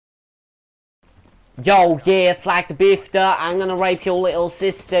Yo, yeah, it's like the bifter. I'm gonna rape your little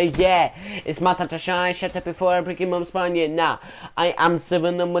sister, yeah. It's my time to shine. Shut up before I break your mum's spine, yeah. Nah, I am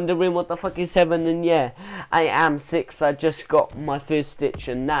 7. I'm wondering what the fuck is 7, and yeah, I am 6. I just got my first stitch,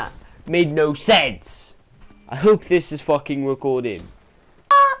 and that made no sense. I hope this is fucking recording.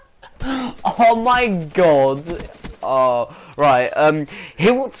 Oh my god. Oh, right,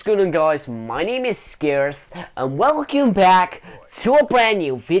 hey, what's going on, guys? My name is Scarce, and welcome back to a brand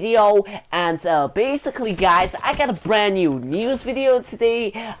new video. And basically, guys, I got a brand new news video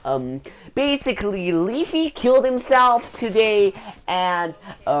today. Basically, Leafy killed himself today, and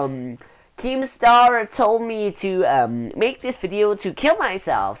Keemstar told me to make this video to kill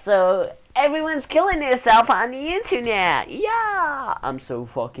myself. So everyone's killing themselves on the internet. Yeah, I'm so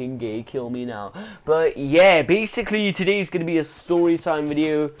fucking gay. Kill me now. But yeah, basically today's gonna be a story time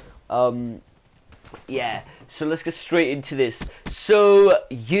video. Yeah. So let's get straight into this. So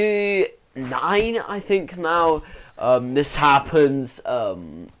year 9, I think now. This happens.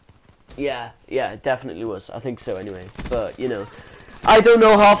 Yeah, it definitely was. I think so anyway. But you know, I don't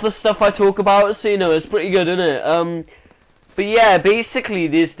know half the stuff I talk about, so you know, it's pretty good, isn't it? But yeah, basically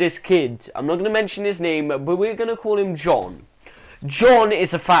there's this kid. I'm not gonna mention his name, but we're gonna call him John. John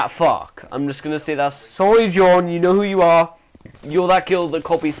is a fat fuck. I'm just gonna say that. Sorry, John. You know who you are. You're that girl that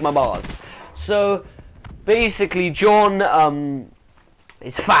copies my bars. So basically, John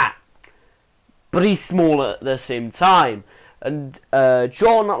is fat, but he's small at the same time. And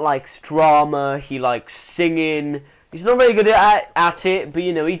John likes drama. He likes singing. He's not very good at it, but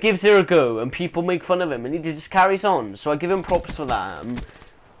you know, he gives it a go, and people make fun of him, and he just carries on. So I give him props for that.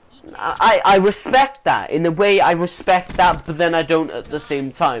 I respect that. In a way, I respect that, but then I don't at the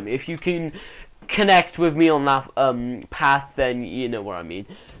same time. If you can connect with me on that path, then you know what I mean.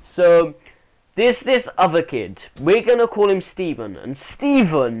 So this other kid, we're gonna call him Steven, and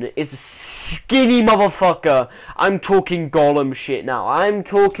Steven is a skinny motherfucker. I'm talking Gollum shit now. I'm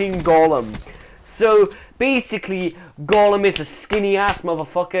talking Gollum. So basically, Gollum is a skinny ass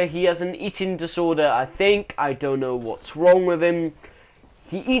motherfucker. He has an eating disorder, I think. I don't know what's wrong with him.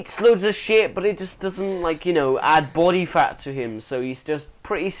 He eats loads of shit, but it just doesn't, like, you know, add body fat to him. So he's just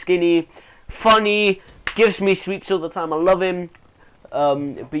pretty skinny, funny, gives me sweets all the time. I love him.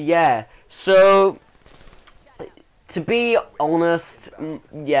 But yeah, so to be honest,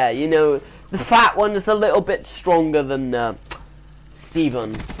 yeah, you know, the fat one is a little bit stronger than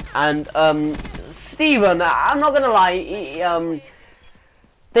Steven. And Steven, I'm not gonna lie,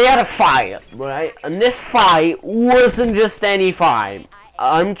 they had a fight, right? And this fight wasn't just any fight.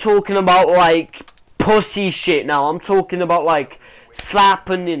 I'm talking about, like, pussy shit now. I'm talking about, like,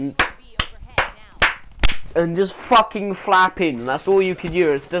 slapping and just fucking flapping. That's all you could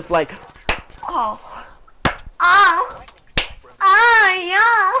hear. It's just like, oh,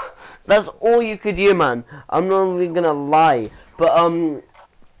 yeah. That's all you could hear, man. I'm not even gonna lie. But,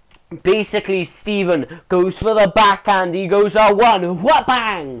 basically, Steven goes for the backhand. He goes, one,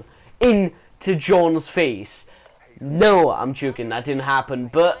 wha-bang, into John's face. No, I'm joking, that didn't happen.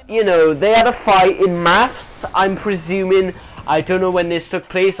 But, you know, they had a fight in maths, I'm presuming. I don't know when this took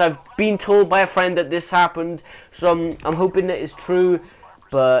place. I've been told by a friend that this happened. So I'm hoping that it's true.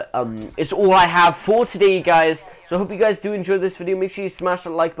 But, it's all I have for today, guys. So I hope you guys do enjoy this video. Make sure you smash that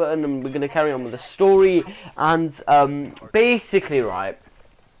like button, and we're going to carry on with the story. And, basically, right,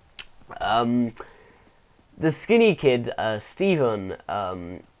 the skinny kid, Steven,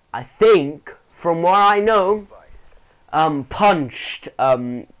 I think, from what I know, punched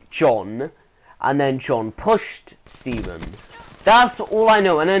John, and then John pushed Steven. That's all I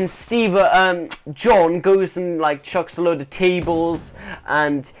know. And then John goes and, like, chucks a load of tables,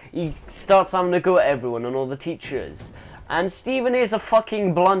 and he starts having a go at everyone and all the teachers. And Steven is a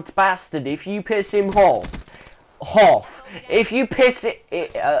fucking blunt bastard. If you piss him off, if you piss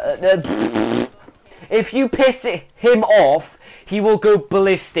him off, he will go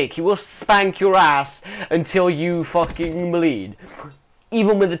ballistic. He will spank your ass until you fucking bleed,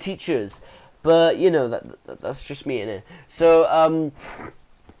 even with the teachers. But you know, that's just me, innit? So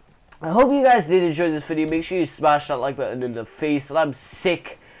I hope you guys did enjoy this video. Make sure you smash that like button in the face. I'm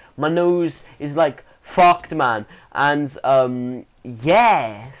sick. My nose is like fucked, man. And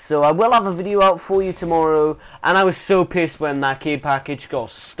yeah, so I will have a video out for you tomorrow. And I was so pissed when that key package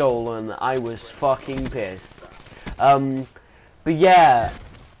got stolen. I was fucking pissed. But yeah,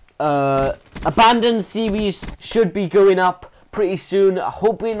 abandoned series should be going up pretty soon.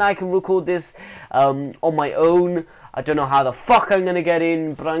 Hoping I can record this on my own. I don't know how the fuck I'm gonna get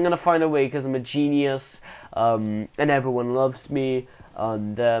in, but I'm gonna find a way because I'm a genius, and everyone loves me.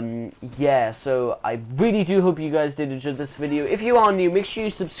 And yeah, so I really do hope you guys did enjoy this video. If you are new, make sure you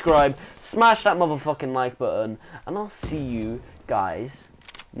subscribe, smash that motherfucking like button, and I'll see you guys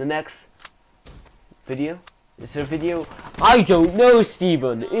in the next video. Is it a video? I don't know,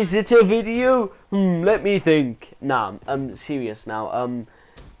 Steven. Is it a video? Let me think. Nah, I'm serious now.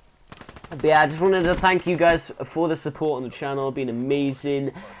 But yeah, I just wanted to thank you guys for the support on the channel. It's been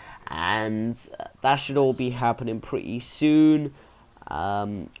amazing, and that should all be happening pretty soon.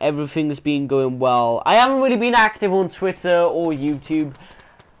 Everything's been going well. I haven't really been active on Twitter or YouTube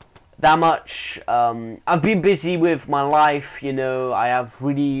that much. I've been busy with my life, you know. I have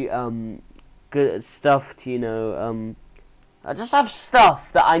really good stuff to, you know, I just have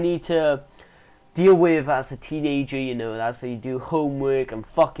stuff that I need to deal with as a teenager, you know. That's how you do homework and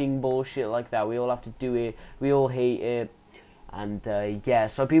fucking bullshit like that. We all have to do it. We all hate it. And yeah,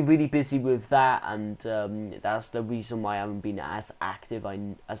 so I've been really busy with that, and that's the reason why I haven't been as active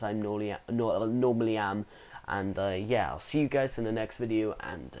as I normally am. And yeah, I'll see you guys in the next video,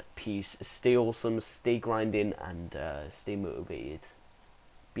 and peace. Stay awesome, stay grinding, and stay motivated.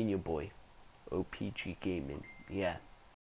 Being your boy, OPG Gaming. Yeah.